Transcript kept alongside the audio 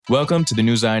Welcome to the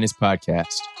New Zionist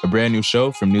Podcast, a brand new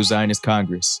show from New Zionist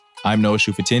Congress. I'm Noah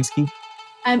Shufutinsky.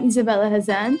 I'm Isabella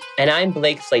Hazan. And I'm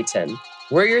Blake Flayton.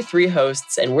 We're your three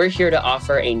hosts, and we're here to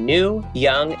offer a new,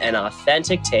 young, and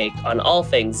authentic take on all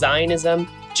things Zionism,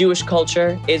 Jewish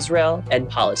culture, Israel, and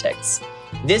politics.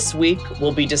 This week,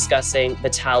 we'll be discussing the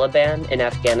Taliban in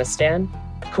Afghanistan,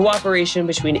 cooperation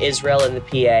between Israel and the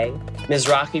PA,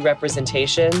 Mizrahi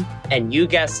representation, and you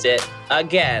guessed it,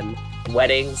 again,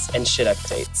 weddings and shit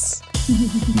updates.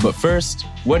 But first,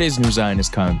 what is New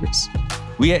Zionist Congress?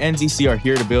 We at NZC are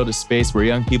here to build a space where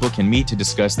young people can meet to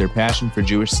discuss their passion for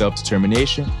Jewish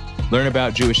self-determination, learn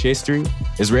about Jewish history,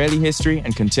 Israeli history,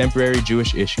 and contemporary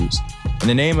Jewish issues. In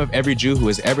the name of every Jew who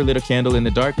has ever lit a candle in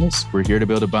the darkness, we're here to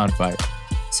build a bonfire.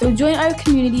 So join our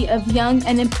community of young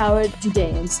and empowered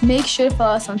Judeans. Make sure to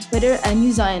follow us on Twitter at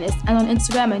New Zionist and on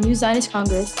Instagram at New Zionist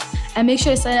Congress. And make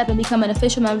sure to sign up and become an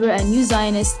official member at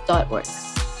newzionist.org.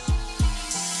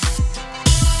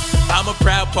 I'm a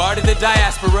proud part of the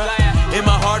diaspora. In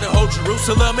my heart, I hold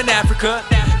Jerusalem in Africa.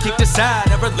 Kicked aside,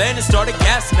 never land and started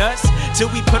gassing us till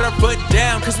we put our foot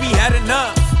down, cause we had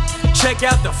enough. Check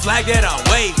out the flag that I'm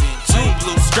waving. 2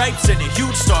 blue stripes and a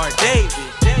huge star, David.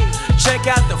 Check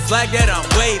out the flag that I'm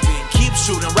waving. Keep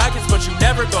shooting rockets, but you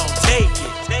never gon' take it.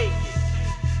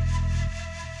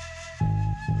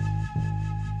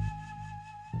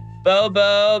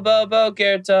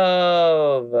 Boker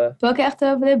Tov. Boker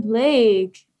Tov to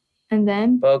Blake. And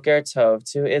then Boker Tov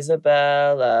to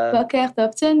Isabella. Boker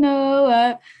Tov to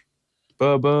Noah.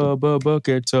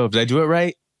 Boker Tov. Did I do it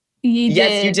right?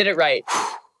 Yes, you did it right.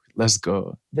 Let's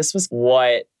go. This was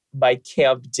what my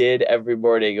camp did every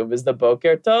morning. It was the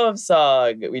Boker Tov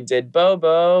song. We did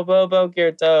Boker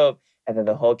Tov. And then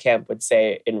the whole camp would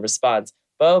say in response,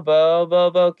 Boker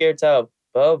Tov.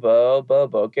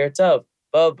 Boker Tov.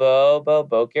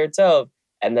 Boker Tov.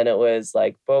 And then it was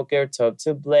like, Boker Tov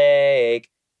to Blake.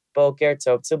 Boker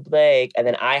Tov to Blake. And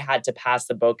then I had to pass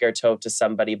the Boker Tov to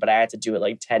somebody, but I had to do it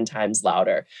like 10 times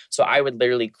louder. So I would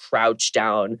literally crouch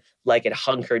down, like and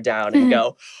hunker down and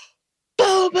go,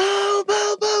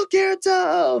 Boker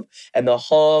Tov. And the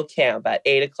whole camp at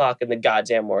 8 o'clock in the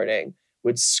goddamn morning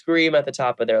would scream at the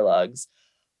top of their lungs,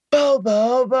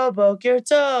 Boker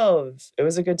Tov. It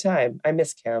was a good time. I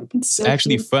miss camp. It's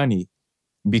actually funny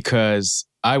because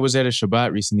I was at a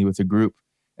Shabbat recently with a group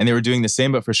and they were doing the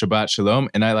same, but for Shabbat Shalom.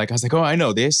 And I was like, oh, I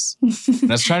know this. And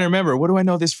I was trying to remember, what do I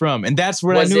know this from? And that's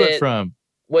where I knew it from.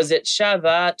 Was it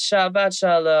Shabbat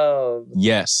Shalom?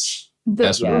 Yes. The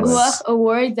That's what it was. Ruach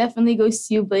award definitely goes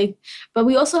to you, Blake. But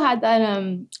we also had that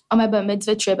on my Bat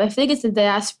Mitzvah trip. I think it's a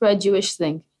diaspora Jewish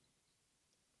thing.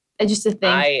 It's just a thing.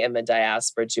 I am a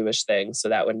diaspora Jewish thing, so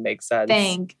that would make sense.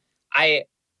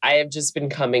 I have just been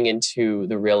coming into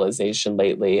the realization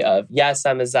lately of, yes,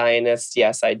 I'm a Zionist.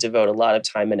 Yes, I devote a lot of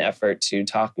time and effort to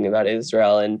talking about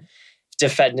Israel and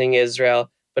defending Israel.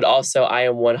 But also I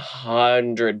am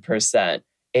 100%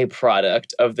 a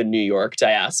product of the New York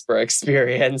diaspora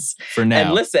experience. For now.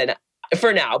 And listen,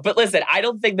 I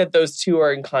don't think that those two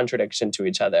are in contradiction to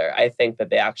each other. I think that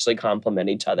they actually complement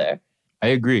each other. I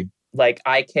agree. Like,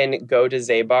 I can go to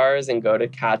Zabar's and go to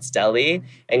Katz Deli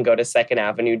and go to 2nd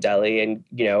Avenue Deli and,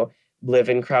 live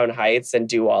in Crown Heights and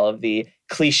do all of the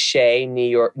cliche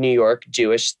New York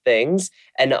Jewish things,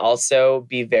 and also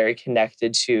be very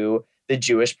connected to the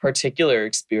Jewish particular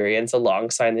experience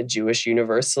alongside the Jewish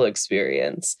universal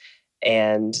experience.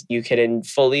 And you can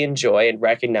fully enjoy and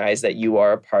recognize that you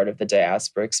are a part of the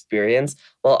diaspora experience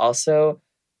while also,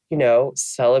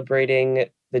 celebrating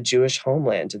the Jewish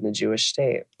homeland and the Jewish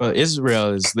state. Well,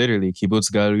 Israel is literally kibbutz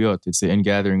galuyot. It's the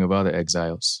ingathering of all the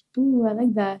exiles. Ooh, I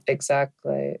like that.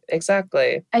 Exactly.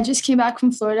 I just came back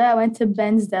from Florida. I went to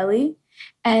Ben's Deli.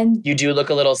 And you do look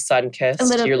a little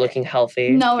sun-kissed. You're looking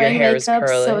healthy. No, your hair is makeup,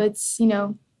 curly. so it's,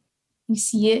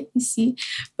 you see.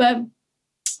 But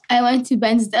I went to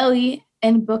Ben's Deli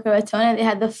in Boca Raton, and they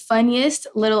had the funniest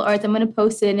little art. I'm going to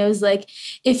post it. And it was like,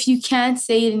 if you can't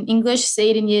say it in English, say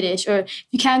it in Yiddish. Or if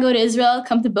you can't go to Israel,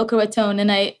 come to Boca Raton.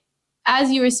 And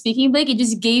as you were speaking, Blake, it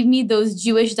just gave me those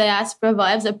Jewish diaspora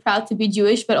vibes of proud to be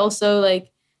Jewish, but also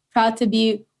like proud to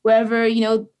be wherever,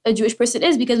 a Jewish person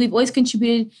is, because we've always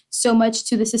contributed so much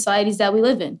to the societies that we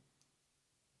live in.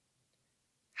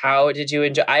 How did you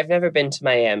enjoy? I've never been to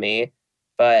Miami,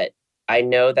 but I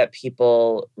know that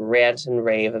people rant and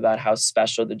rave about how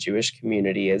special the Jewish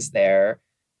community is there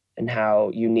and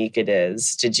how unique it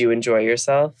is. Did you enjoy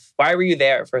yourself? Why were you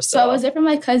there, first of all? So I was there for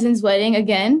my cousin's wedding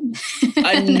again.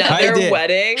 Another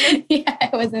wedding? Yeah,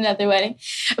 it was another wedding.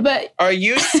 But are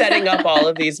you setting up all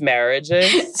of these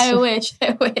marriages? I wish.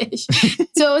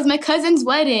 So it was my cousin's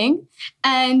wedding.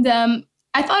 And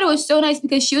I thought it was so nice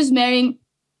because she was marrying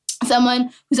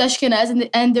someone who's Ashkenaz,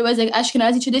 and there was like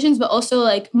Ashkenazi traditions, but also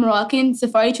like Moroccan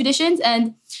Sephardi traditions,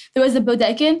 and there was a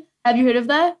Bodekin. Have you heard of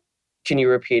that? Can you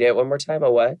repeat it one more time? A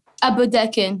what? A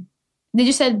Bodekin. They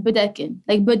just said Bodekin,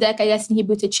 like Bodek, I guess in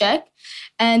Hebrew, to check.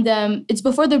 And it's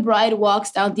before the bride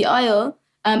walks down the aisle.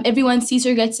 Everyone sees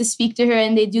her, gets to speak to her,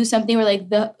 and they do something where like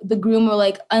the groom will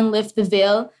like unlift the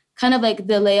veil, kind of like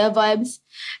the Leia vibes.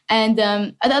 And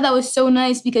I thought that was so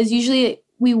nice because usually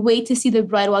we wait to see the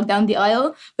bride walk down the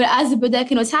aisle. But as the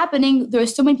Bodekin was happening, there were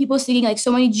so many people singing like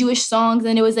so many Jewish songs,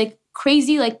 and it was like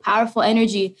crazy, like powerful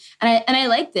energy. And I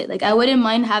liked it. Like I wouldn't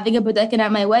mind having a Bodekin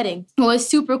at my wedding. What was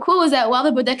super cool was that while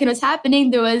the Bodekin was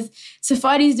happening, there was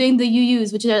Sephardis doing the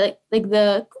UUs, which are like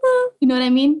the, you know what I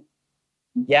mean?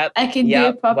 Yep. I can do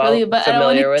it properly, but I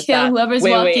don't want to kill whoever's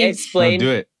walking. Wait, explain. No,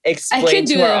 do it. Explain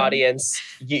to our audience.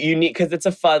 You need, because it's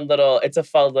a fun little,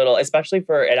 especially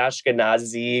for an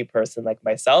Ashkenazi person like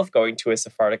myself going to a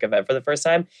Sephardic event for the first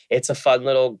time. It's a fun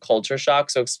little culture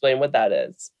shock. So explain what that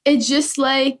is. It's just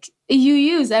like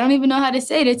UUs. I don't even know how to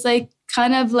say it. It's like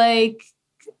kind of like,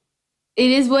 it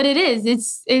is what it is.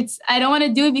 It's. I don't want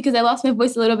to do it because I lost my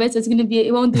voice a little bit, so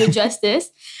it won't do it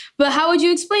justice. But how would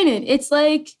you explain it? It's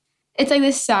like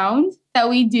this sound that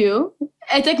we do.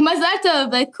 It's like mazal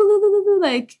tov,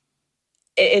 like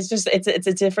it's just it's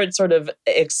a different sort of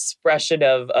expression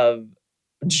of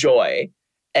joy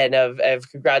and of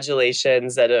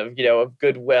congratulations and of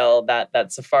goodwill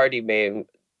that Sephardi made.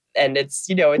 And it's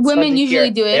it's women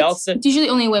usually do it. It's usually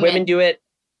only women. Women do it,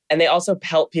 and they also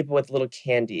pelt people with little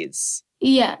candies.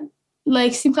 Yeah.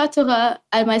 Like Simchat Torah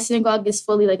at my synagogue is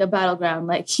fully like a battleground.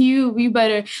 Like you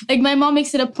better, like my mom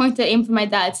makes it a point to aim for my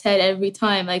dad's head every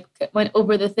time, like went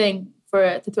over the thing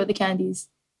to throw the candies.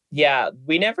 Yeah,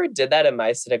 we never did that in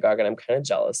my synagogue, and I'm kind of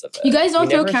jealous of it. You guys don't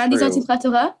throw candies on Simchat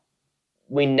Torah?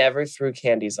 We never threw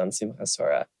candies on Simchat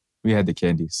Torah. We had the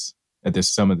candies at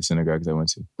some of the synagogues I went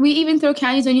to. We even throw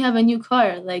candies when you have a new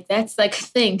car. Like that's like a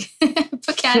thing.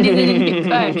 Put candies in your new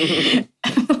car.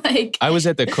 Like I was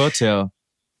at the Kotel.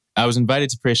 I was invited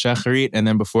to pray Shacharit, and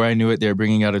then before I knew it, they were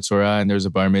bringing out a Torah, and there was a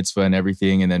bar mitzvah and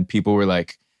everything, and then people were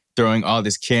like throwing all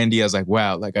this candy. I was like,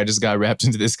 wow, like I just got wrapped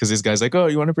into this because this guy's like, oh,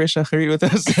 you want to pray Shacharit with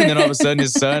us? And then all of a sudden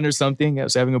his son or something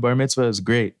was having a bar mitzvah. It was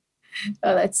great.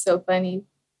 Oh, that's so funny.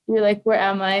 You're like, where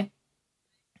am I?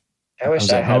 I wish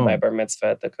I had my bar mitzvah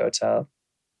at the Kotel.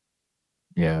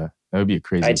 Yeah, that would be a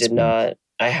crazy I did not.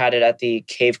 I had it at the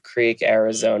Cave Creek,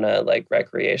 Arizona, like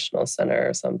recreational center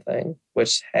or something,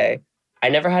 which, hey, I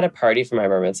never had a party for my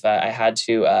bar mitzvah. I had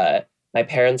to, my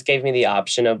parents gave me the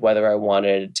option of whether I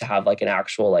wanted to have like an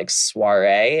actual like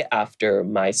soiree after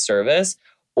my service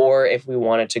or if we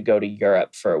wanted to go to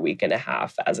Europe for a week and a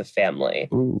half as a family.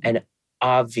 Ooh. And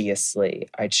obviously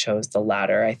I chose the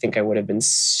latter. I think I would have been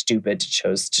stupid to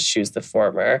choose the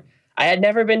former. I had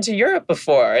never been to Europe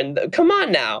before. And come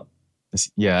on now.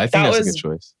 Yeah, I think that's a good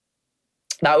choice.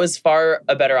 That was far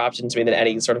a better option to me than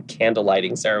any sort of candle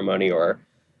lighting ceremony or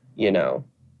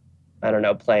I don't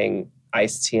know, playing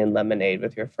iced tea and lemonade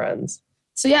with your friends.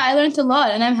 So yeah, I learned a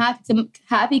lot, and I'm happy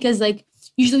because like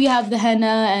usually we have the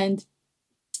henna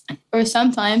or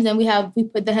sometimes, and we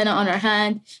put the henna on our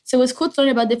hand. So it was cool to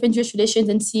learn about different Jewish traditions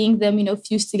and seeing them,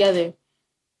 fused together.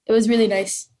 It was really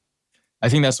nice. I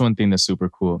think that's one thing that's super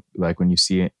cool. Like when you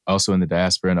see it also in the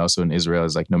diaspora and also in Israel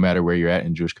is like no matter where you're at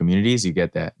in Jewish communities, you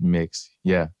get that mix.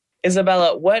 Yeah.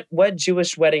 Isabella, what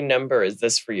Jewish wedding number is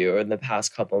this for you in the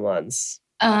past couple months?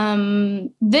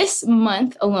 This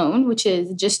month alone, which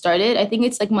is just started, I think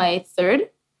it's like my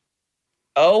third.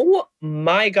 Oh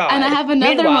my God. And I have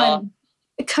another one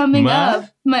coming up.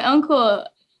 My uncle.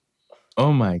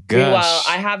 Oh my gosh. Meanwhile,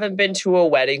 I haven't been to a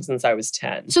wedding since I was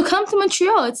 10. So come to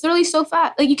Montreal. It's literally so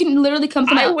fast. Like you can literally come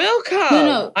to I will come.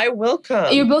 No. I will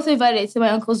come. You're both invited to my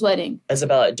uncle's wedding.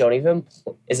 Isabella, don't even...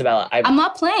 Isabella, I'm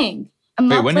not playing.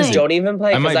 When is it? Don't even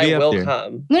play because I will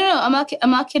come. No, I'm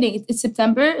not kidding. It's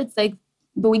September. It's like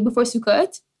the week before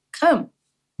Sukkot. Come.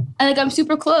 And like I'm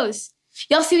super close.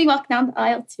 Y'all see me walk down the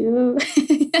aisle too.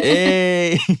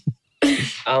 Hey.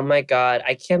 Oh my God.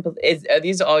 I can't believe... Are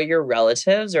these all your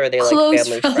relatives or are they like close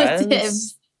family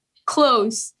relatives.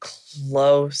 Friends?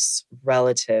 Close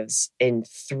relatives in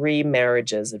 3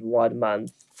 marriages in 1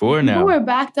 month. 4 now. People were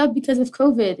backed up because of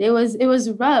COVID. It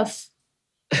was rough.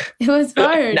 It was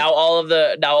hard. Now all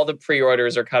the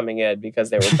pre-orders are coming in because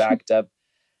they were backed up.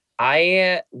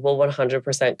 I will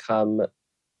 100% come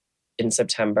in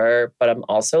September, but I'm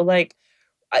also like,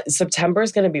 September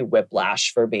is going to be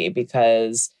whiplash for me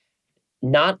because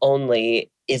not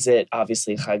only is it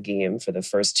obviously Chagim for the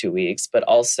first 2 weeks, but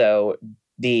also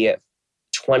the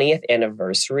 20th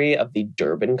anniversary of the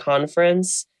Durban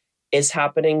Conference is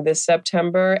happening this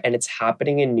September, and it's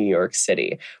happening in New York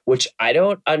City, which I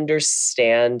don't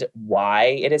understand why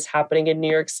it is happening in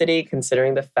New York City,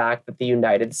 considering the fact that the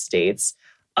United States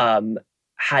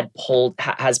has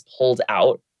pulled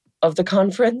out of the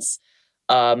conference.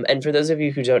 And for those of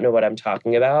you who don't know what I'm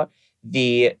talking about,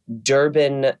 the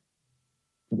Durban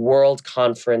World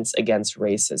Conference Against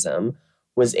Racism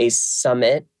was a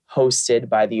summit hosted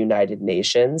by the United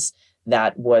Nations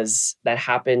that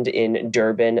happened in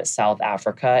Durban, South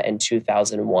Africa in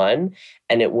 2001.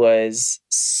 And it was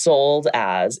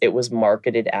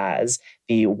marketed as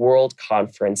the World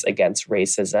Conference Against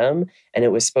Racism. And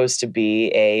it was supposed to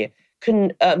be a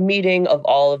meeting of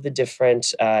all of the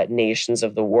different nations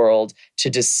of the world to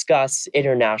discuss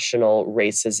international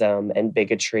racism and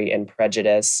bigotry and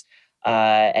prejudice,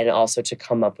 and also to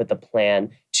come up with a plan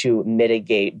to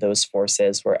mitigate those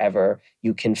forces wherever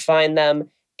you can find them.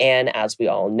 And as we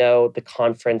all know, the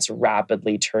conference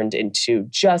rapidly turned into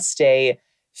just a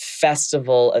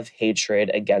festival of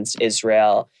hatred against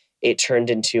Israel. It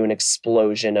turned into an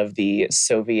explosion of the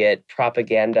Soviet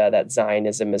propaganda that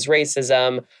Zionism is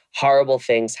racism. Horrible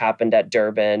things happened at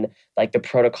Durban, like the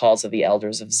protocols of the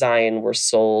Elders of Zion were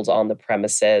sold on the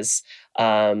premises.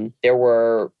 There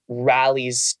were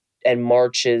rallies and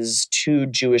marches to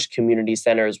Jewish community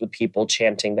centers with people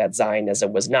chanting that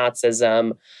Zionism was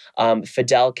Nazism.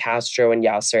 Fidel Castro and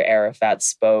Yasser Arafat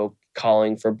spoke,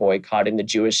 calling for boycotting the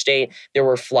Jewish state. There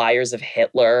were flyers of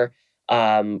Hitler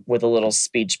with a little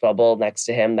speech bubble next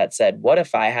to him that said, "What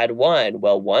if I had won?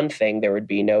 Well, one thing, there would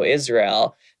be no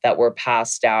Israel," that were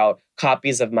passed out.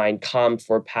 Copies of Mein Kampf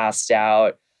were passed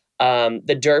out.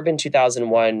 The Durban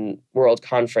 2001 World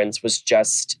Conference was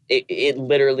it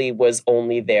literally was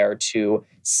only there to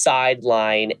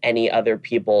sideline any other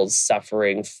people's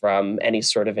suffering from any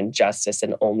sort of injustice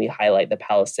and only highlight the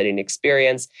Palestinian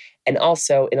experience, and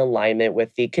also in alignment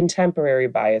with the contemporary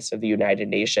bias of the United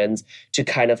Nations to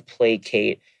kind of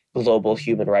placate global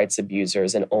human rights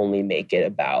abusers and only make it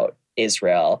about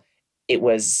Israel. It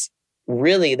was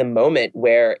really the moment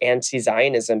where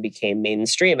anti-Zionism became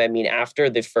mainstream. I mean, after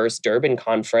the first Durban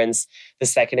conference, the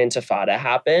Second Intifada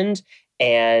happened,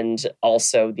 and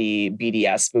also the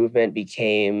BDS movement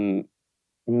became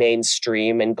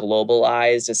mainstream and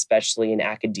globalized, especially in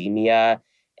academia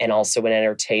and also in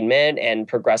entertainment and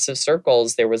progressive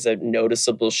circles. There was a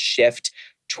noticeable shift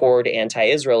toward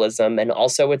anti-Israelism. And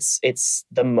also it's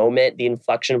the moment, the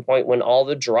inflection point when all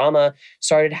the drama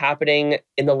started happening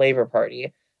in the Labour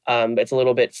Party. It's a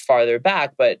little bit farther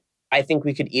back, but I think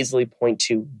we could easily point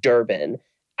to Durban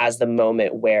as the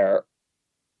moment where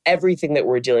everything that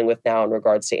we're dealing with now in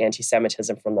regards to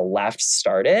anti-Semitism from the left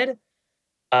started.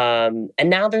 And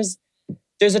now there's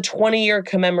a 20-year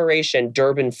commemoration,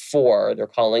 Durban 4, they're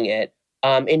calling it,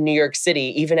 in New York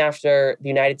City, even after the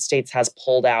United States has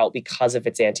pulled out because of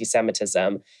its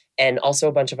anti-Semitism. And also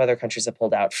a bunch of other countries have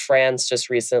pulled out. France just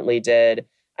recently did.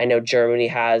 I know Germany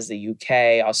has, the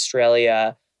UK,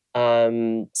 Australia.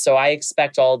 So I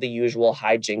expect all the usual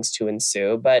hijinks to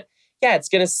ensue. But yeah, it's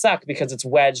going to suck because it's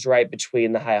wedged right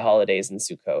between the high holidays and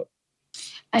Sukkot.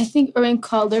 I think Erin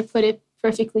Calder put it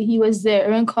perfectly. He was there.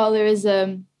 Erin Calder is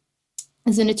an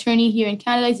attorney here in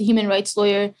Canada. He's a human rights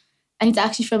lawyer, and he's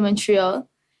actually from Montreal.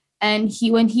 And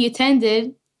when he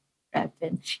attended, he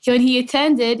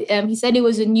said it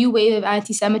was a new wave of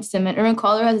anti-Semitism. And Erin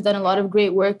Calder has done a lot of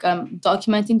great work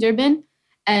documenting Durban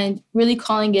and really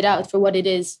calling it out for what it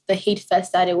is, the hate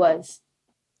fest that it was.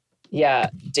 Yeah,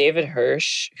 David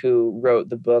Hirsch, who wrote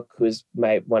the book, who's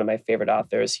one of my favorite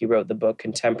authors, he wrote the book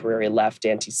Contemporary Left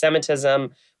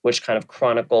Anti-Semitism, which kind of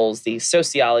chronicles the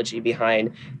sociology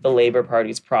behind the Labour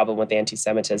Party's problem with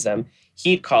anti-Semitism.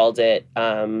 He called it,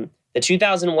 the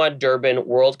 2001 Durban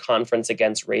World Conference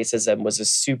Against Racism was a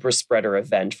super spreader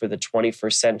event for the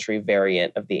 21st century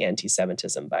variant of the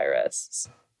anti-Semitism virus.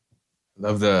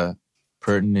 Love the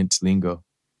pertinent lingo.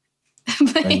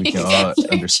 And we can all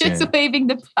understand. Just waving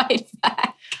the pride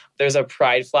flag. There's a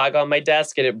pride flag on my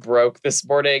desk and it broke this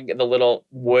morning and the little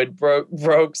wood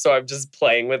broke. So I'm just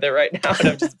playing with it right now and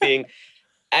I'm just being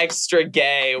extra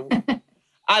gay.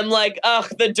 I'm like,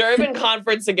 the Durban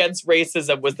Conference Against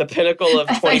Racism was the pinnacle of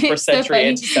 21st century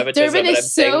anti-Semitism. And I'm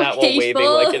saying that while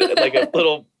waving like a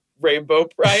little rainbow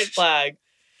pride flag.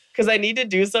 Because I need to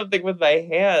do something with my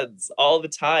hands all the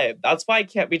time. That's why I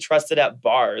can't be trusted at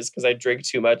bars, because I drink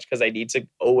too much, because I need to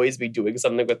always be doing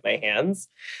something with my hands.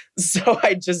 So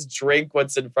I just drink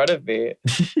what's in front of me.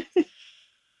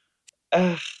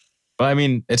 But I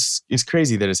mean, it's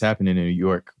crazy that it's happening in New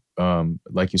York.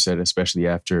 Like you said, especially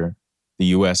after the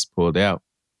U.S. pulled out.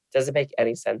 Doesn't make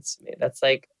any sense to me. That's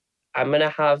like, I'm going to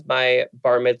have my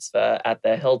bar mitzvah at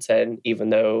the Hilton, even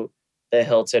though the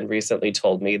Hilton recently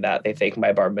told me that they think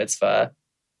my bar mitzvah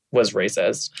was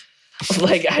racist.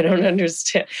 Like, I don't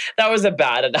understand. That was a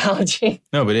bad analogy.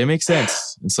 No, but it makes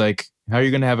sense. It's like, how are you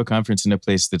going to have a conference in a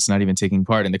place that's not even taking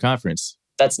part in the conference?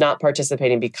 That's not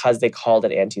participating because they called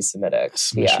it anti-Semitic.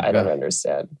 Yeah, I don't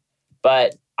understand.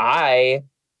 But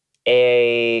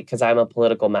because I'm a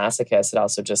political masochist and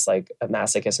also just like a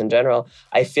masochist in general,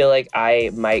 I feel like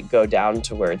I might go down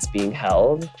to where it's being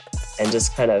held and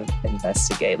just kind of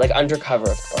investigate. Like undercover,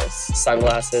 of course.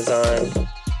 Sunglasses on.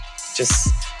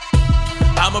 Just...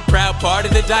 I'm a proud part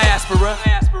of the diaspora.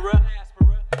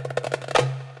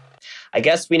 I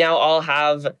guess we now all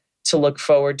have to look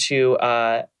forward to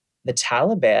the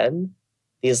Taliban,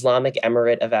 the Islamic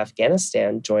Emirate of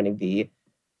Afghanistan, joining the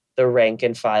rank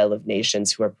and file of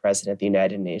nations who are present at the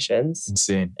United Nations.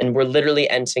 Insane. And we're literally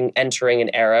entering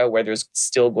an era where there's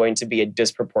still going to be a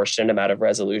disproportionate amount of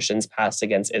resolutions passed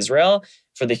against Israel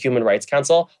for the Human Rights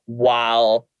Council,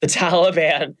 while the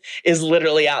Taliban is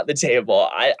literally at the table.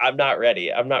 I'm not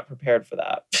ready. I'm not prepared for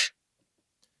that.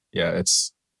 Yeah,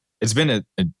 it's been a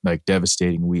like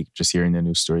devastating week just hearing the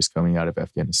news stories coming out of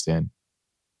Afghanistan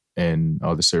and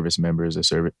all the service members,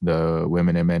 the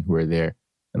women and men who are there,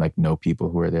 and like know people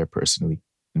who are there personally,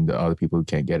 and all the people who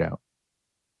can't get out.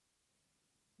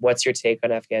 What's your take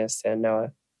on Afghanistan,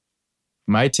 Noah?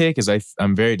 My take is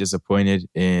I'm very disappointed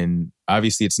in,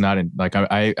 obviously it's not in, like,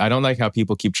 I don't like how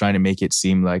people keep trying to make it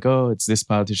seem like, oh, it's this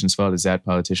politician's fault, it's that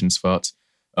politician's fault,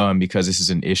 because this is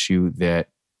an issue that,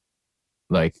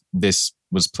 like, this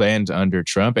was planned under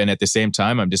Trump. And at the same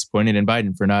time, I'm disappointed in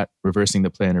Biden for not reversing the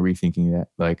plan or rethinking that.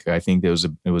 Like, I think it was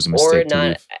a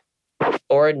mistake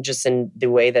or just in the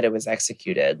way that it was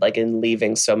executed, like in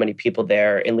leaving so many people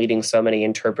there and leading so many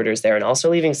interpreters there and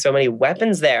also leaving so many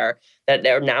weapons there that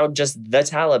are now just the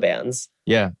Taliban's.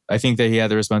 Yeah, I think that he had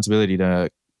the responsibility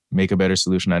to make a better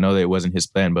solution. I know that it wasn't his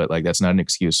plan, but like that's not an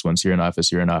excuse. Once you're in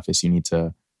office, you're in office. You need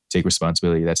to take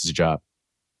responsibility. That's his job.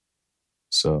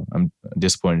 So I'm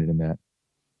disappointed in that.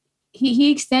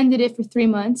 He extended it for 3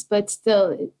 months, but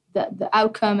still the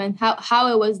outcome and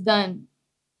how it was done,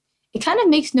 it kind of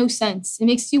makes no sense. It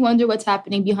makes you wonder what's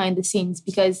happening behind the scenes,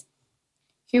 because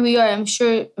here we are. I'm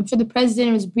sure the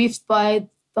president was briefed by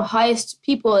the highest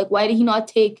people. Like, why did he not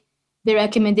take their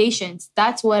recommendations?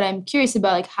 That's what I'm curious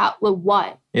about. Like,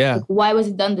 why? Yeah. Like, why was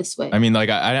it done this way? I mean, like,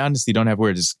 I honestly don't have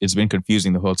words. It's been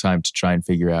confusing the whole time to try and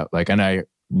figure out. Like, and I,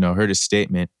 heard a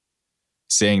statement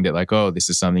saying that, like, oh, this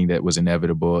is something that was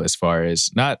inevitable, as far as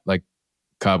not like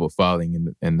Kabul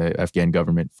falling and the Afghan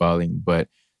government falling, but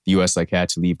the U.S. like had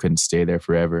to leave, couldn't stay there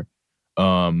forever.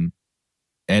 And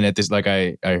at this, like,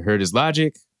 I heard his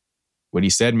logic. What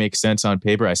he said makes sense on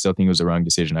paper. I still think it was a wrong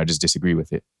decision. I just disagree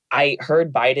with it. I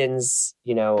heard Biden's,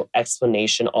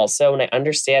 explanation also, and I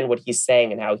understand what he's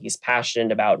saying and how he's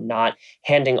passionate about not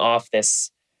handing off this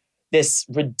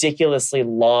ridiculously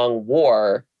long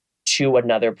war to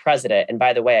another president. And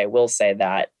by the way, I will say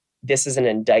that this is an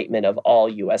indictment of all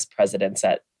U.S. presidents,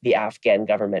 that the Afghan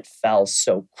government fell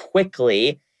so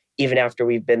quickly, even after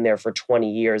we've been there for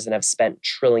 20 years and have spent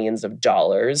trillions of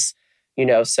dollars,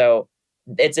 so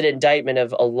it's an indictment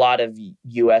of a lot of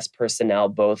U.S. personnel,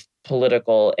 both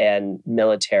political and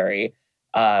military,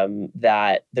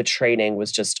 that the training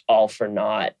was just all for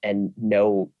naught and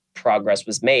no progress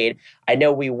was made. I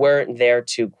know we weren't there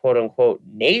to, quote unquote,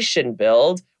 nation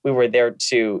build. We were there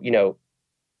to,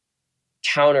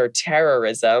 counter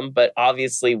terrorism, but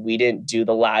obviously we didn't do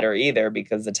the latter either,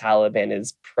 because the Taliban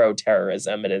is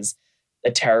pro-terrorism. It is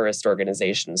a terrorist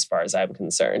organization as far as I'm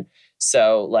concerned.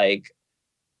 So, like,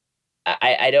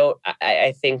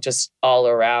 I think just all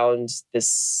around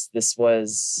this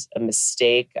was a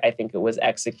mistake. I think it was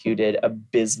executed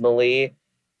abysmally.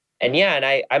 And yeah,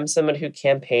 and I'm someone who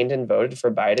campaigned and voted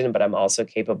for Biden, but I'm also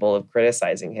capable of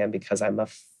criticizing him because I'm a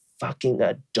fucking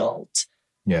adult.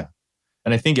 Yeah.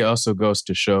 And I think it also goes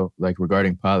to show, like,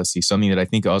 regarding policy, something that I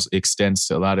think also extends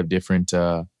to a lot of different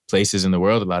places in the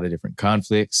world, a lot of different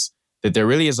conflicts, that there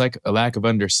really is like a lack of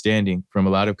understanding from a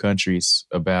lot of countries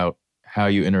about how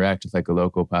you interact with like a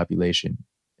local population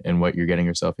and what you're getting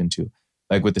yourself into.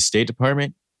 Like with the State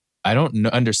Department, I don't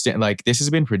understand. Like, this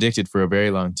has been predicted for a very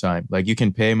long time. Like, you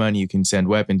can pay money, you can send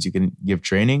weapons, you can give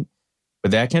training, but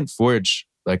that can't forge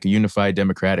like a unified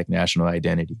democratic national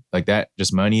identity. Like that,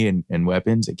 just money and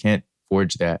weapons, it can't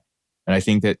forge that. And I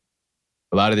think that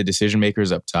a lot of the decision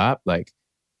makers up top, like,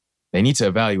 they need to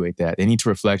evaluate that. They need to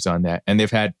reflect on that. And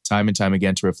they've had time and time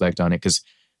again to reflect on it, because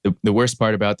the worst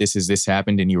part about this is this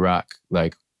happened in Iraq,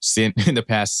 like in the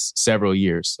past several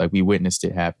years. Like, we witnessed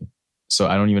it happen. So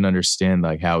I don't even understand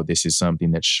like how this is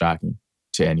something that's shocking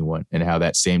to anyone and how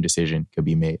that same decision could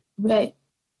be made. Right.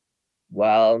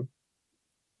 Well,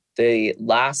 the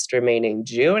last remaining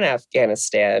Jew in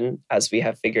Afghanistan, as we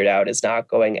have figured out, is not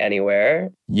going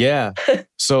anywhere. Yeah.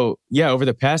 So yeah, over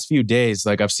the past few days,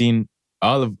 like I've seen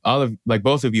all of like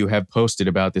both of you have posted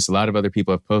about this. A lot of other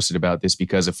people have posted about this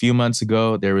because a few months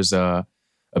ago there was a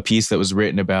piece that was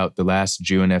written about the last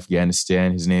Jew in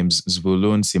Afghanistan. His name's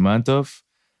Zvulun Simantov.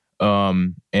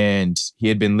 And he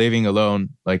had been living alone,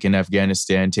 like in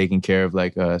Afghanistan, taking care of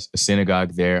like a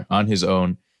synagogue there on his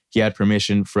own. He had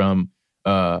permission from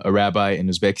a rabbi in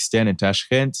Uzbekistan, in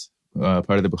Tashkent, part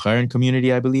of the Bukharan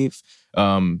community, I believe,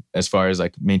 as far as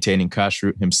like maintaining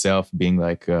kashrut himself, being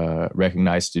like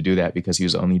recognized to do that because he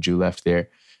was the only Jew left there.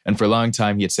 And for a long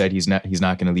time, he had said he's not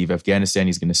going to leave Afghanistan.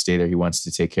 He's going to stay there. He wants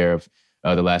to take care of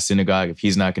the last synagogue. If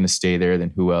he's not going to stay there,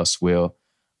 then who else will?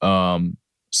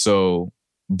 So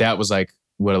that was like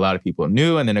what a lot of people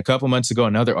knew. And then a couple months ago,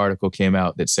 another article came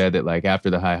out that said that like after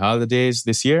the high holidays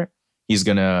this year, he's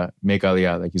going to make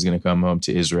Aliyah, like he's going to come home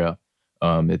to Israel.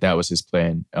 That was his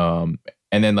plan. And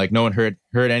then like no one heard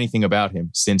anything about him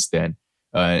since then.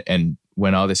 And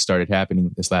when all this started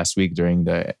happening this last week during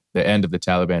the end of the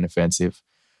Taliban offensive,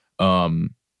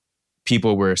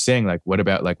 people were saying like, what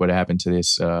happened to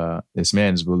this man,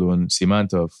 Zvulun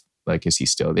Simantov? Like, is he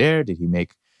still there? Did he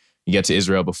get to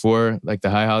Israel before like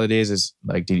the high holidays?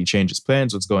 Did he change his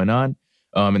plans? What's going on?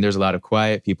 And there's a lot of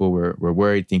quiet. People were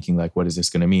worried, thinking like, what is this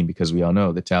going to mean? Because we all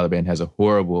know the Taliban has a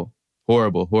horrible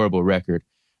record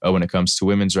when it comes to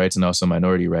women's rights and also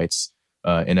minority rights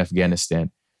in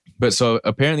Afghanistan. But so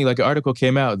apparently like an article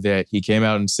came out that he came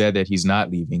out and said that he's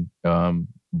not leaving,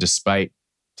 despite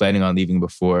planning on leaving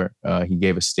before. He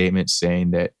gave a statement saying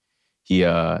that he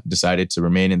decided to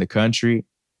remain in the country.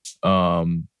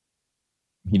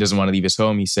 He doesn't want to leave his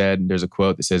home. He said, there's a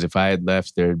quote that says, if I had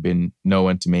left, there had been no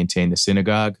one to maintain the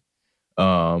synagogue.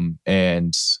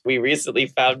 And we recently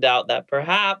found out that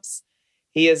perhaps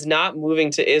he is not moving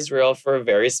to Israel for a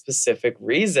very specific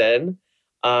reason.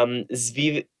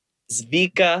 Zvika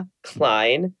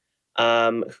Klein,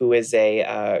 who is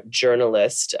a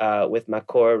journalist with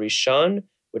Makor Rishon,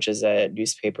 which is a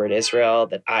newspaper in Israel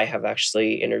that I have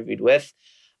actually interviewed with.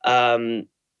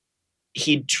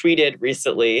 He tweeted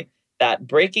recently that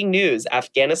breaking news,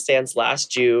 Afghanistan's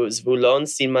last Jew, Zvulun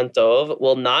Simantov,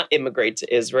 will not immigrate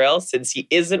to Israel since he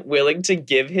isn't willing to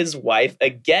give his wife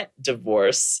a get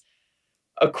divorce.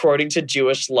 According to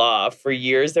Jewish law, for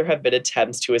years there have been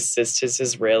attempts to assist his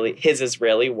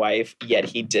Israeli wife, yet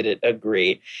he didn't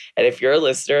agree. And if you're a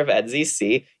listener of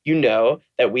NZC, you know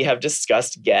that we have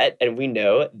discussed get, and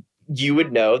you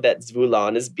would know that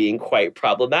Zvulun is being quite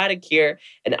problematic here.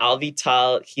 And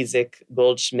Alvital Chizik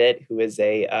Goldschmidt, who is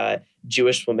a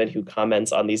Jewish woman who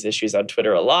comments on these issues on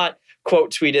Twitter a lot,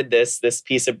 quote tweeted this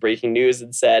piece of breaking news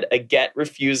and said, a get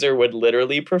refuser would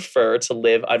literally prefer to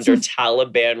live under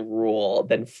Taliban rule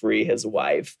than free his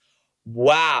wife.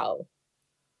 Wow.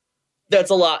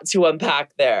 That's a lot to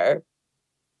unpack there.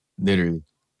 Literally.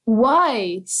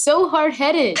 Why? So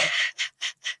hard-headed.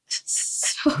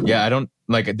 Yeah, I don't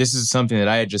like this is something that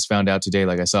I had just found out today.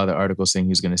 Like I saw the article saying he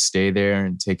was going to stay there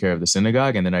and take care of the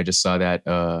synagogue. And then I just saw that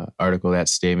article, that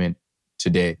statement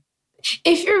today.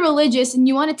 If you're religious and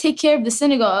you want to take care of the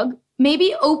synagogue,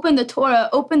 maybe open the Torah,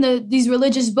 open these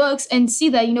religious books and see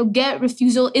that, get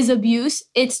refusal is abuse.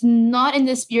 It's not in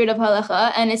the spirit of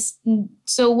halacha. And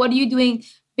so what are you doing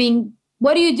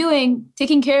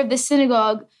taking care of the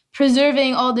synagogue,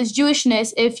 preserving all this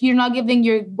Jewishness if you're not giving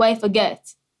your wife a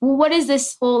get? What is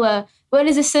this what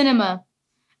is the cinema?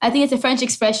 I think it's a French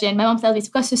expression. My mom tells me, it's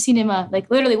quoi ce cinéma? Like,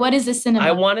 literally, what is this cinema?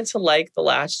 I wanted to like The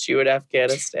Last Jew in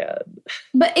Afghanistan.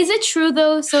 But is it true,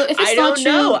 though? So if it's not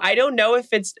true... I don't know if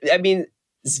it's... I mean,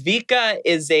 Zvika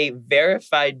is a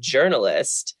verified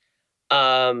journalist,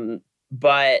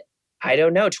 but I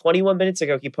don't know. 21 minutes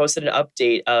ago, he posted an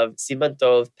update of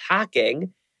Simantov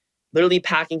literally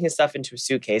packing his stuff into a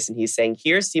suitcase. And he's saying,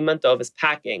 here Simantov is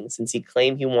packing since he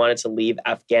claimed he wanted to leave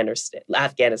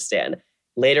Afghanistan.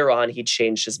 Later on, he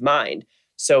changed his mind.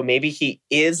 So maybe he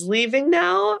is leaving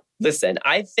now? Listen,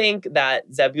 I think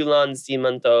that Zvulun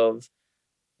Simantov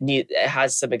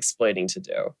has some explaining to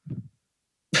do.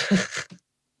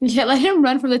 Yeah, let him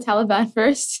run from the Taliban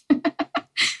first.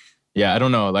 Yeah, I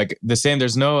don't know. Like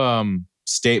there's no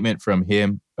statement from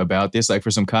him about this. Like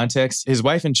for some context, his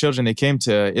wife and children, they came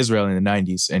to Israel in the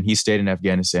 90s and he stayed in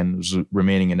Afghanistan, was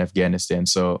remaining in Afghanistan.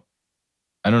 So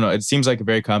I don't know. It seems like a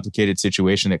very complicated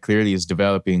situation that clearly is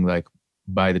developing like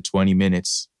by the 20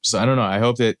 minutes. So I don't know. I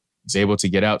hope that he's able to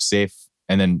get out safe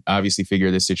and then obviously figure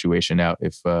this situation out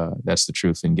if that's the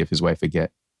truth and give his wife a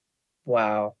get.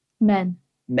 Wow. Men.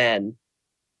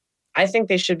 I think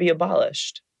they should be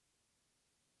abolished.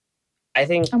 I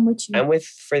think I'm with you. I'm with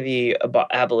for the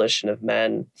abolition of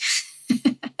men.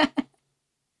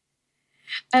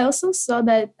 I also saw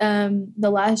that the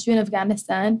last year in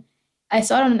Afghanistan, I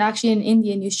saw it on actually an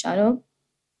Indian news channel,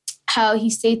 how he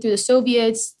stayed through the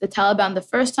Soviets, the Taliban the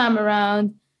first time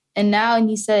around, and now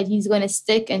he said he's going to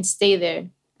stick and stay there.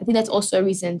 I think that's also a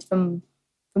reason from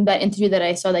that interview that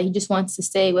I saw, that he just wants to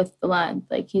stay with the land.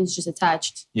 Like, he's just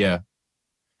attached. Yeah.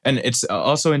 And it's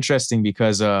also interesting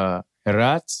because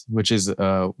Herat, which is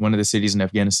one of the cities in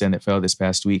Afghanistan that fell this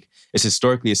past week, is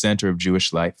historically a center of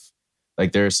Jewish life.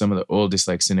 Like, there are some of the oldest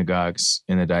like synagogues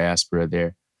in the diaspora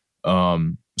there.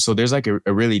 So there's like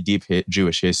a really deep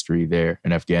Jewish history there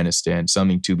in Afghanistan,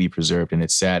 something to be preserved. And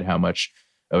it's sad how much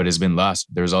of it has been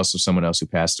lost. There was also someone else who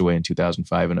passed away in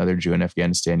 2005, another Jew in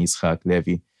Afghanistan, Yitzhak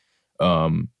Levy,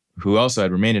 who also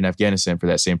had remained in Afghanistan for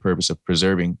that same purpose of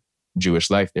preserving Jewish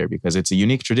life there, because it's a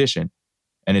unique tradition.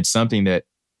 And it's something that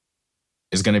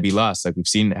is going to be lost. Like, we've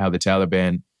seen how the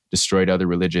Taliban destroyed other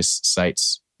religious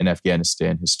sites in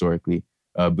Afghanistan historically,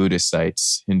 Buddhist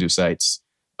sites, Hindu sites,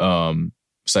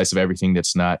 sites of everything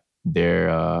that's not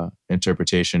their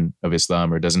interpretation of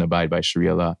Islam or doesn't abide by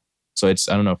Sharia law. So I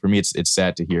don't know, for me, it's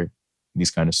sad to hear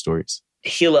these kind of stories.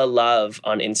 Hila Love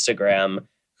on Instagram,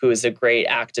 who is a great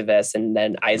activist, and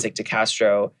then Isaac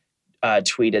DeCastro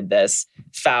tweeted this,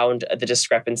 found the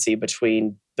discrepancy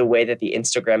between the way that the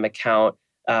Instagram account,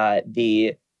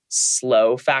 the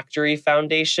Slow Factory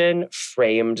Foundation,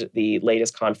 framed the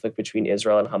latest conflict between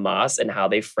Israel and Hamas, and how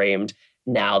they framed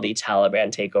now the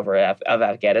Taliban takeover of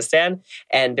Afghanistan.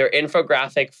 And their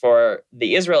infographic for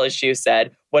the Israel issue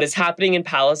said, "What is happening in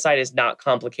Palestine is not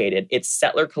complicated. It's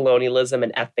settler colonialism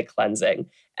and ethnic cleansing."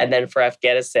 And then for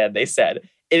Afghanistan, they said,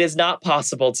 "It is not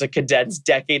possible to condense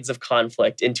decades of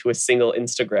conflict into a single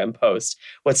Instagram post.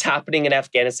 What's happening in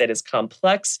Afghanistan is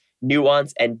complex,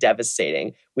 nuanced, and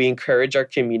devastating. We encourage our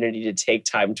community to take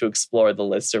time to explore the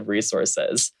list of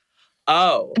resources."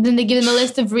 Oh. And then they give them a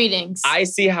list of readings. I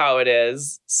see how it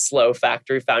is. Slow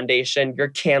Factory Foundation, you're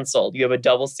canceled. You have a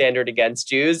double standard against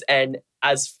Jews. And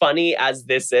as funny as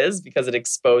this is, because it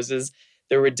exposes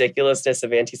the ridiculousness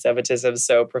of anti-Semitism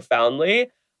so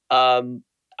profoundly,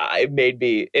 it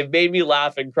made me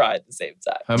laugh and cry at the same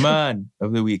time. Haman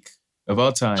of the week of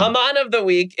all time. Haman of the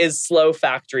week is Slow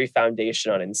Factory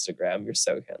Foundation on Instagram. You're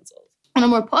so canceled. On a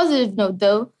more positive note,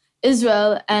 though,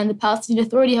 Israel and the Palestinian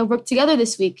Authority have worked together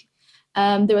this week.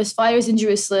 There was fires in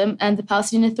Jerusalem, and the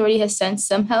Palestinian Authority has sent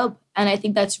some help, and I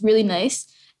think that's really nice.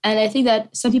 And I think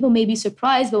that some people may be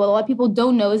surprised, but what a lot of people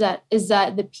don't know is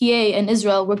that the PA and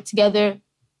Israel work together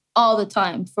all the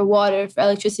time for water, for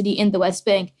electricity in the West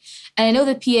Bank. And I know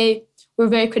the PA were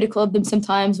very critical of them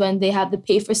sometimes when they have the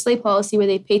pay for slay policy, where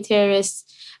they pay terrorists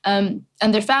and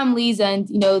their families and,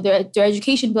 their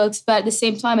education books. But at the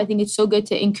same time, I think it's so good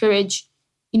to encourage,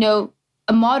 a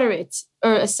moderate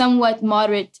or a somewhat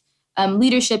moderate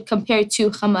leadership compared to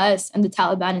Hamas and the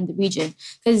Taliban in the region.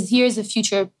 Because here's a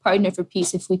future partner for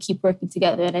peace if we keep working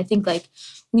together. And I think we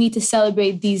need to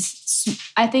celebrate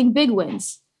these, I think, big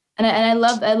wins. And I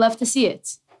love to see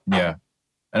it. Yeah.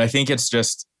 And I think it's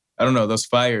just, I don't know, those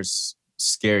fires,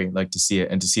 scary, to see it.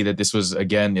 And to see that this was,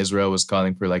 again, Israel was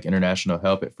calling for international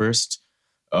help at first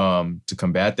to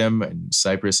combat them. And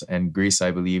Cyprus and Greece,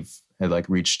 I believe, had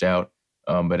reached out.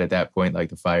 But at that point,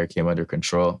 the fire came under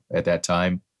control at that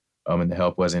time. And the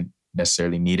help wasn't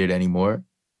necessarily needed anymore.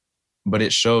 But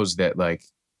it shows that,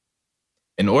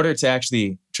 in order to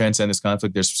actually transcend this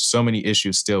conflict, there's so many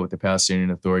issues still with the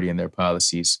Palestinian Authority and their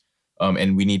policies.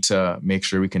 And we need to make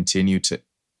sure we continue to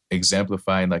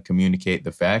exemplify and communicate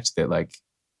the fact that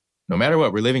no matter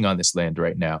what, we're living on this land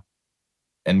right now.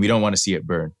 And we don't want to see it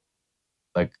burn.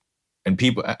 And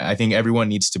people, I think everyone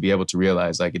needs to be able to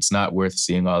realize it's not worth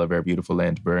seeing all of our beautiful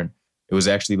land burn. It was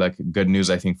actually good news,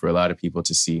 I think, for a lot of people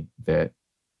to see that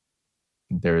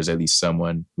there is at least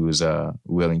someone who's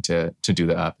willing to do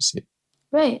the opposite.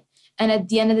 Right. And at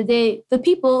the end of the day, the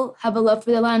people have a love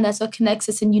for the land. That's what connects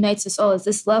us and unites us all, is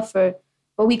this love for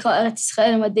what we call Eretz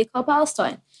Yisrael and what they call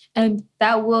Palestine. And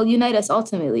that will unite us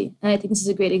ultimately. And I think this is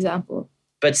a great example.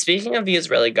 But speaking of the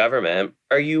Israeli government,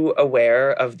 are you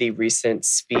aware of the recent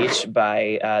speech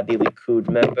by the Likud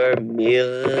member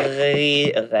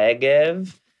Miri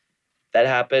Regev that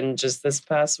happened just this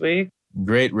past week?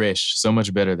 Great Rish. So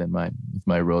much better than mine with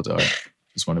my rolled R.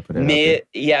 Just want to put it out there.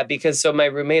 Yeah, because my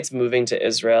roommate's moving to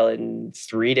Israel in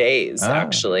 3 days,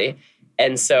 actually.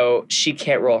 And so she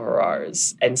can't roll her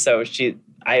R's. And so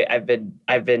I've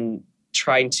been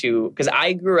trying to, because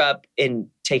I grew up in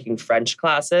taking French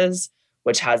classes,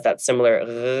 which has that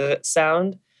similar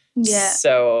sound. Yeah.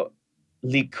 So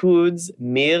Likud's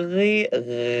Miri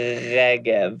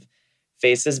Regev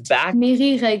faces back.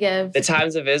 Miri Regev. The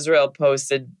Times of Israel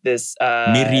posted this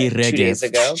Miri 2 Regev. days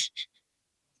ago.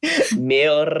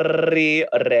 Miri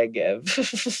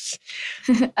Regev.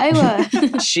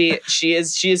 Aywa. she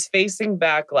is facing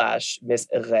backlash, Miss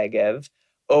Regev,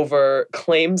 over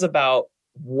claims about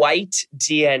white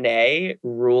DNA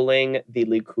ruling the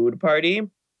Likud party.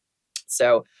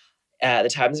 So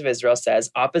the Times of Israel says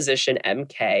opposition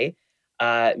MK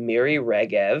Miri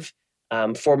Regev,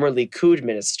 former Likud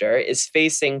minister, is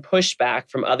facing pushback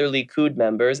from other Likud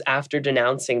members after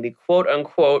denouncing the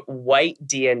quote-unquote white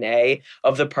DNA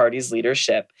of the party's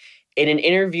leadership. In an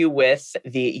interview with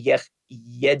the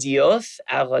Yedioth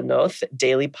Ahronoth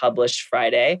Daily published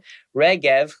Friday,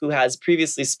 Regev, who has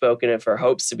previously spoken of her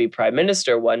hopes to be prime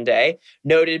minister one day,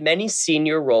 noted many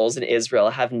senior roles in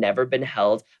Israel have never been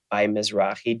held by a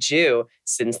Mizrahi Jew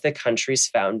since the country's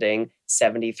founding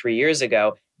 73 years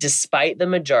ago, despite the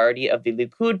majority of the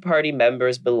Likud party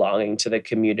members belonging to the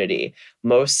community.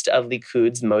 Most of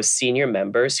Likud's most senior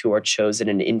members who are chosen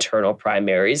in internal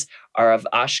primaries are of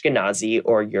Ashkenazi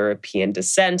or European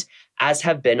descent, as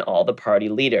have been all the party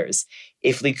leaders.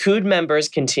 If Likud members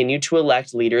continue to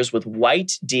elect leaders with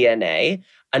white DNA,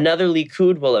 another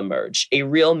Likud will emerge, a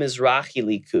real Mizrahi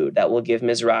Likud that will give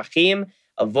Mizrahim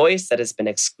a voice that has been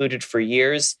excluded for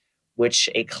years, which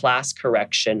a class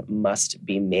correction must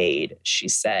be made, she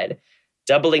said.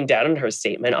 Doubling down on her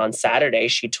statement on Saturday,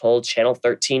 she told Channel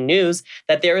 13 News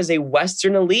that there is a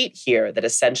Western elite here that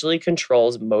essentially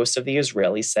controls most of the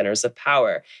Israeli centers of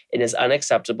power. It is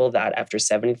unacceptable that after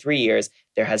 73 years,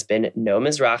 there has been no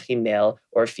Mizrahi male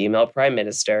or female prime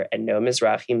minister and no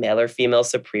Mizrahi male or female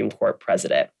Supreme Court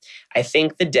president. I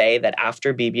think the day that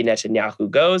after Bibi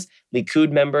Netanyahu goes,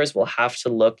 Likud members will have to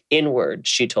look inward,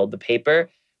 she told the paper.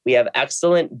 We have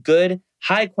excellent, good,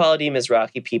 high-quality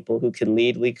Mizrahi people who can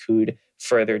lead Likud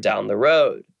further down the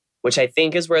road, which I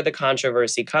think is where the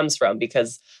controversy comes from,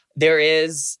 because there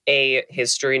is a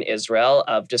history in Israel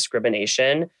of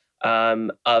discrimination of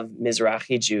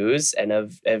Mizrahi Jews and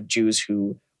of Jews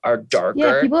who are darker.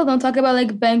 Yeah, people don't talk about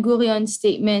like Ben Gurion's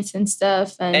statements and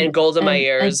stuff. And Golda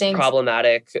Meir's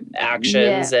problematic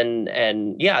actions. Yeah.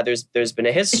 And there's been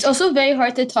a history. It's also very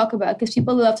hard to talk about because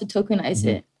people love to tokenize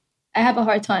it. I have a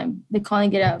hard time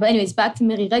calling it out. But anyways, back to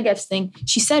Miri Regev's thing.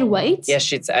 She said white. Yeah,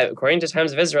 according to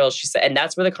Times of Israel, she said, and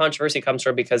that's where the controversy comes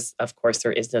from because, of course,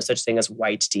 there is no such thing as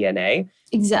white DNA.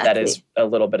 Exactly. That is a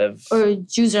little bit of... Or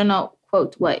Jews are not,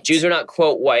 quote, white. Jews are not,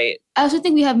 quote, white. I also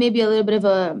think we have maybe a little bit of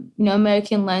a,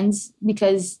 American lens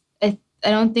because I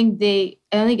don't think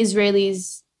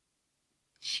Israelis...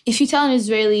 If you tell an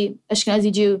Israeli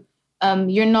Ashkenazi Jew,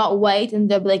 you're not white, and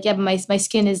they'll be like, yeah, but my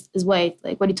skin is white.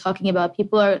 Like, what are you talking about?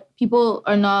 People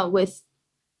are not with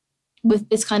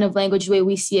this kind of language the way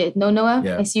we see it. No, Noah?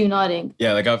 Yeah. I see you nodding.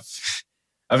 Yeah, like I've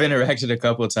interacted a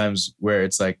couple of times where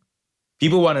it's like,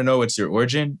 people want to know what's your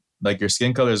origin. Like your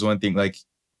skin color is one thing. Like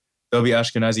there'll be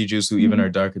Ashkenazi Jews who even are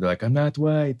darker. They're like, I'm not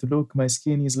white. Look, my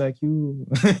skin is like you.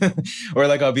 Or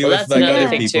like I'll be with like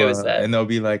other people and they'll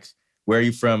be like, where are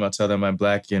you from? I'll tell them I'm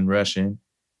black and Russian.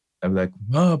 I'm like,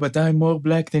 oh, but I'm more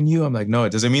black than you. I'm like, no, it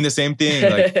doesn't mean the same thing.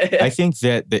 Like, I think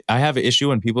that I have an issue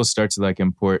when people start to like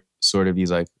import sort of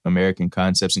these like American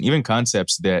concepts and even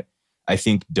concepts that I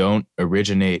think don't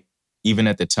originate even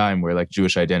at the time where like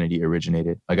Jewish identity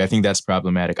originated. Like, I think that's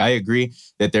problematic. I agree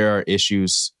that there are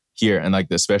issues here and like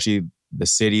especially the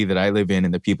city that I live in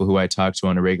and the people who I talk to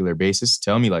on a regular basis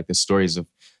tell me like the stories of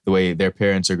the way their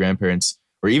parents or grandparents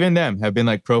or even them have been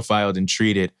like profiled and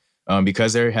treated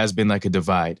because there has been like a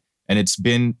divide. And it's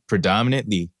been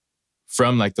predominantly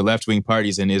from like the left-wing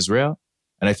parties in Israel.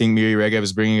 And I think Miri Regev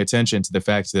is bringing attention to the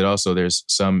fact that also there's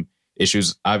some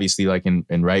issues, obviously, like in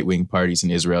right-wing parties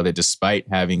in Israel, that despite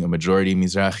having a majority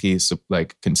Mizrahi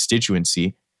like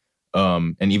constituency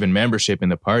and even membership in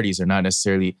the parties are not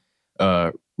necessarily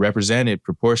represented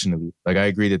proportionally. Like, I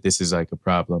agree that this is like a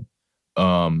problem.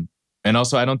 And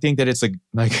also, I don't think that it's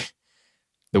like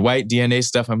the white DNA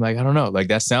stuff, I'm like, I don't know. Like,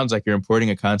 that sounds like you're importing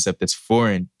a concept that's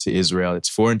foreign to Israel, it's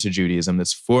foreign to Judaism,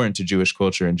 that's foreign to Jewish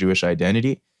culture and Jewish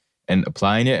identity, and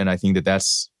applying it. And I think that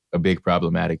that's a big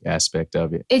problematic aspect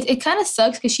of it. It kind of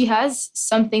sucks because she has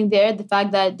something there, the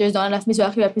fact that there's not enough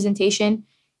Mizrahi representation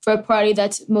for a party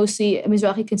that's mostly a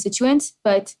Mizrahi constituent,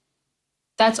 but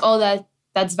that's all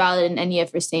that's valid in any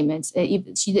of her statements.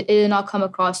 She did not come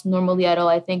across normally at all.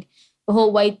 I think the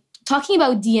whole talking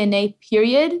about DNA,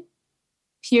 period,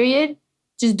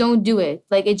 just don't do it.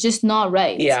 Like, it's just not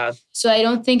right. Yeah. So I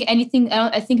don't think anything,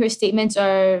 I think her statements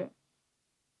are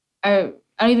I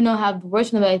don't even know how to words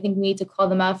for them, but I think we need to call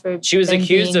them out for. She was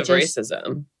accused of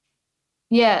racism.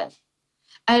 Yeah.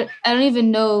 I don't even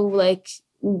know, like,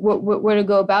 where to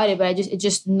go about it. But it's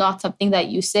just not something that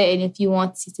you say. And if you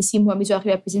want to see more Mizrahi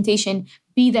representation,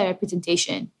 be that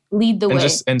representation. Lead the way.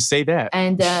 And say that.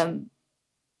 And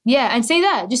and say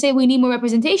that. Just say we need more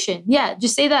representation. Yeah,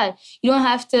 just say that. You don't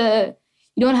have to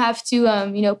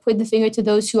put the finger to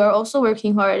those who are also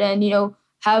working hard and,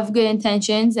 have good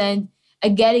intentions. And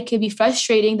again, it could be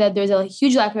frustrating that there's a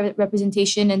huge lack of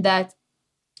representation and that,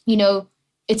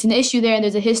 it's an issue there and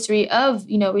there's a history of,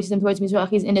 racism towards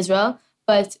Mizrahis in Israel.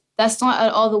 But that's not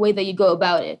at all the way that you go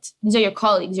about it. These are your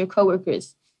colleagues, your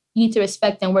coworkers. You need to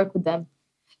respect and work with them.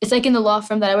 It's like in the law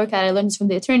firm that I work at, I learned this from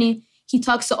the attorney. He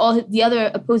talks to all the other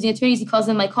opposing attorneys. He calls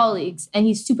them my colleagues. And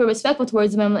he's super respectful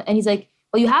towards them. And he's like,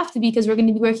 well, you have to be because we're going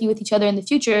to be working with each other in the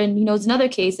future. And, it's another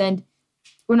case. And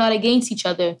we're not against each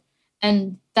other.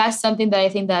 And that's something that I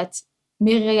think that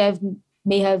Miri Regev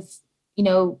may have,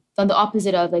 done the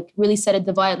opposite of, like really set a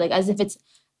divide, like as if it's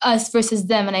us versus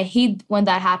them. And I hate when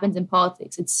that happens in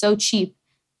politics. It's so cheap.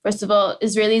 First of all,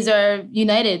 Israelis are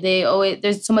united.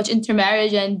 There's so much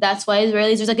intermarriage, and that's why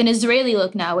there's like an Israeli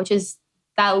look now, which is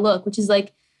that look, which is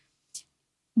like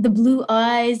the blue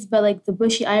eyes, but like the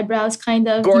bushy eyebrows, kind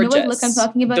of. Gorgeous. You know what look I'm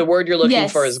talking about? The word you're looking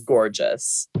for is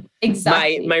gorgeous.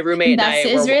 Exactly. My roommate and I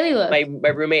the Israeli look. My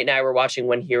roommate and I were watching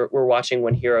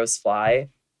When Heroes Fly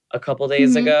a couple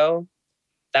days ago.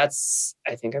 That's,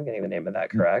 I think I'm getting the name of that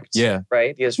correct. Yeah.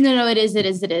 Right? No, it is.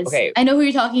 Okay. I know who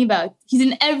you're talking about. He's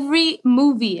in every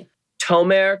movie.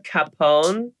 Tomer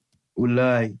Capone.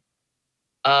 Ulai.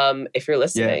 If you're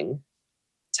listening,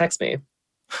 text me.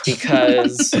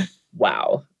 Because,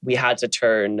 wow, we had to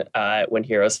turn When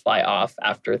Heroes Fly off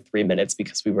after 3 minutes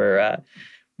because we were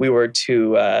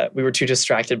too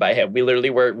distracted by him. We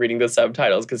literally weren't reading the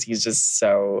subtitles because he's just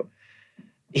so...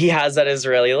 He has that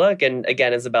Israeli look. And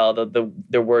again, Isabella,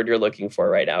 the word you're looking for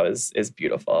right now is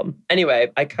beautiful. Anyway,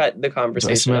 I cut the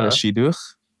conversation off. You do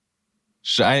some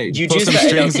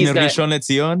strings in Rishon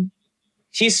LeZion?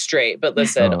 She's straight, but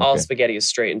listen, all spaghetti is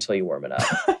straight until you warm it up.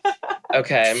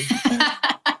 Okay.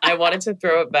 I wanted to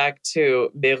throw it back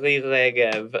to Miri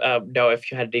Regev. Noah,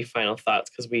 if you had any final thoughts,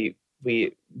 because we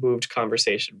moved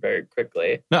conversation very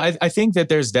quickly. No, I think that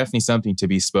there's definitely something to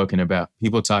be spoken about.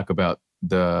 People talk about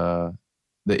the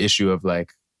issue of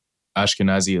like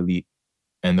Ashkenazi elite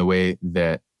and the way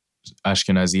that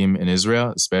Ashkenazim in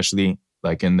Israel, especially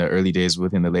like in the early days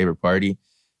within the Labour Party,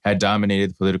 had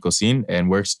dominated the political scene and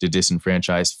worked to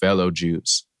disenfranchise fellow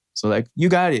Jews. So like, you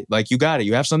got it.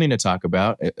 You have something to talk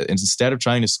about. Instead of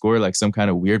trying to score like some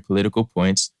kind of weird political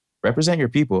points, represent your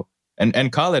people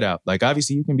and call it out. Like,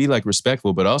 obviously you can be like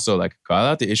respectful, but also like call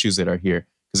out the issues that are here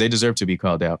because they deserve to be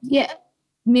called out. Yeah.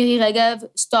 Miri Regev,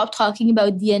 stop talking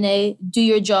about DNA, do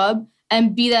your job,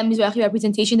 and be that Mizrahi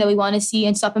representation that we want to see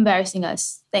and stop embarrassing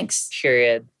us. Thanks.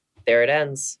 Period. There it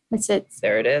ends. That's it.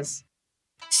 There it is.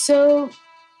 So,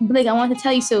 Blake, I want to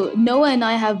tell you, so Noah and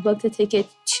I have booked a ticket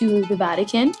to the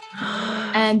Vatican.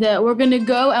 And we're going to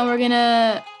go and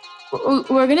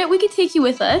we could take you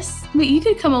with us. You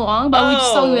could come along, but we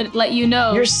just thought we would let you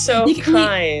know. You're so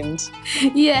kind.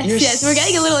 Yes. We're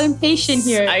getting a little impatient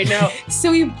here. I know.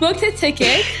 So we booked a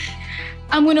ticket.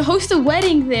 I'm going to host a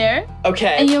wedding there.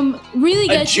 Okay. And you'll really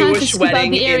get a chance to scoop out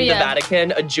the area. A Jewish wedding in the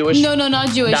Vatican? A Jewish... No, not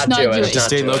Jewish. Not Jewish. Just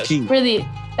stay low-key. Really.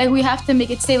 Like, we have to make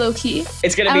it stay low-key.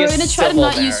 It's going to be a civil marriage. And we're going to try to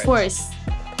not use force.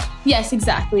 Yes,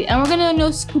 exactly. And we're going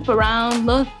to scoop around,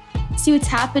 look, see what's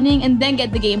happening, and then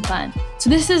get the game plan. So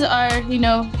this is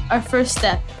our first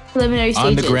step, preliminary stages.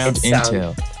 On the ground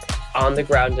intel. On the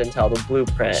ground intel, the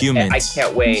blueprint. Humans. I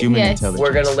can't wait. Human intelligence.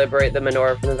 We're going to liberate the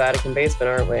menorah from the Vatican basement,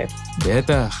 aren't we?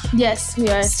 Yes, we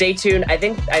are. Stay tuned. I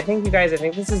think you guys,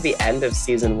 this is the end of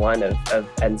season 1 of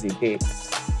NZP.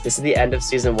 This is the end of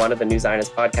season 1 of the New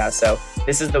Zionist podcast. So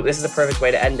this is the perfect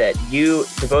way to end it. The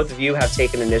both of you have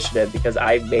taken initiative because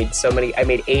I made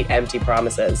 8 empty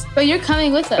promises. But you're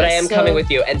coming with us. But I am coming with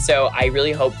you. And so I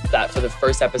really hope that for the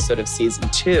first episode of season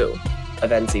 2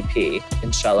 of NZP,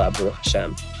 inshallah, Baruch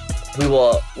Hashem, we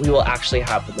will actually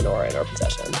have the menorah in our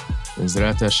possession.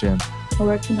 Ezrat Hashem. We're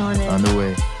working on it. On the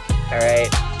way. All right.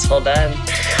 Till then.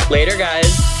 Later,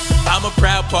 guys. I'm a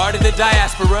proud part of the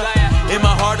diaspora. In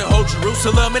my heart, I hold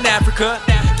Jerusalem in Africa.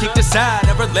 Kicked aside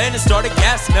of our land and started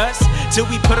gassing us till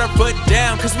we put our foot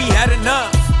down cause we had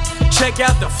enough. Check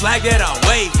out the flag that I'm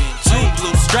waving. 2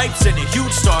 blue stripes and a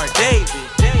huge star, David.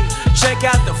 Check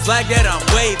out the flag that I'm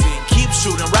waving. Keep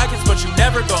shooting rockets, but you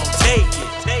never gon' take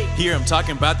it. Here I'm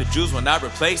talking about the Jews will not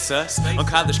replace us on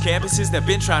college campuses that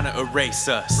been trying to erase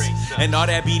us. And all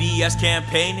that BDS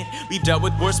campaigning, we've dealt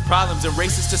with worse problems and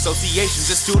racist associations.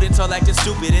 The students all acting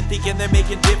stupid and thinking they're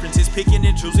making differences, picking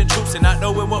and choosing troops and not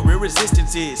knowing what real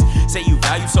resistance is. Say you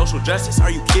value social justice, are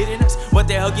you kidding us? What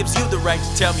the hell gives you the right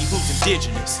to tell me who's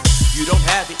indigenous? You don't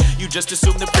have it, you just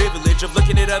assume the privilege of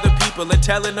looking at other people and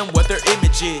telling them what their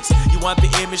image is. You want the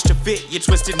image to fit your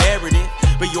twisted narrative,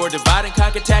 but your divide and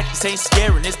conquer tactics ain't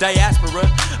scaring this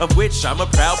diaspora, of which I'm a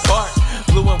proud part.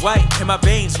 Blue and white in my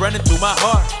veins running through my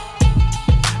heart.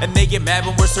 And they get mad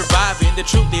when we're surviving. The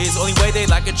truth is, only way they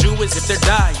like a Jew is if they're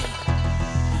dying.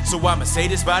 So I'ma say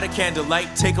this by the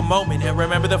candlelight. Take a moment and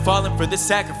remember the fallen for the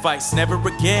sacrifice. Never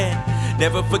again,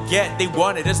 never forget, they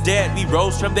wanted us dead. We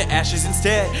rose from the ashes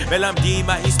instead. Melamdi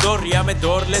ma historia me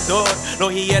dor le dor. Lo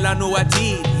hiela nu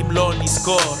atid him lo ni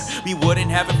score. We wouldn't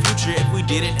have a future if we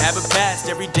didn't have a past.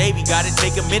 Every day we gotta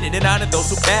take a minute and honor those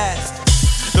who passed.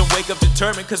 Then wake up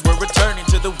determined, cause we're returning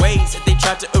to the ways that they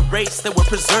tried to erase, that we're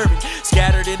preserving.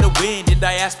 Scattered in the wind in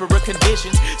diaspora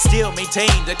conditions, still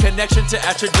maintained a connection to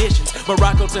our traditions.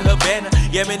 Morocco to Havana,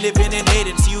 Yemen living in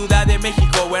Aden, Ciudad de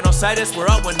Mexico, Buenos Aires, we're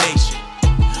all one nation.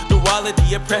 Through all of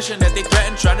the oppression that they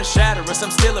threaten, trying to shatter us,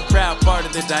 I'm still a proud part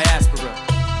of the diaspora.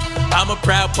 I'm a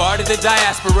proud part of the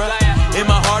diaspora. In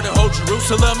my heart to hold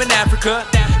Jerusalem in Africa.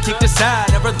 Kicked aside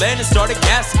of our land and started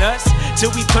gassing us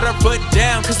till we put our foot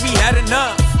down, cause we had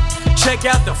enough. Check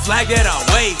out the flag that I'm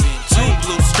waving. 2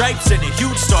 blue stripes and a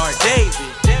huge star, David.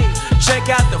 Check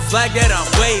out the flag that I'm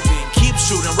waving. Keep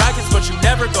shooting rockets, but you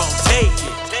never gon' take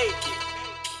it.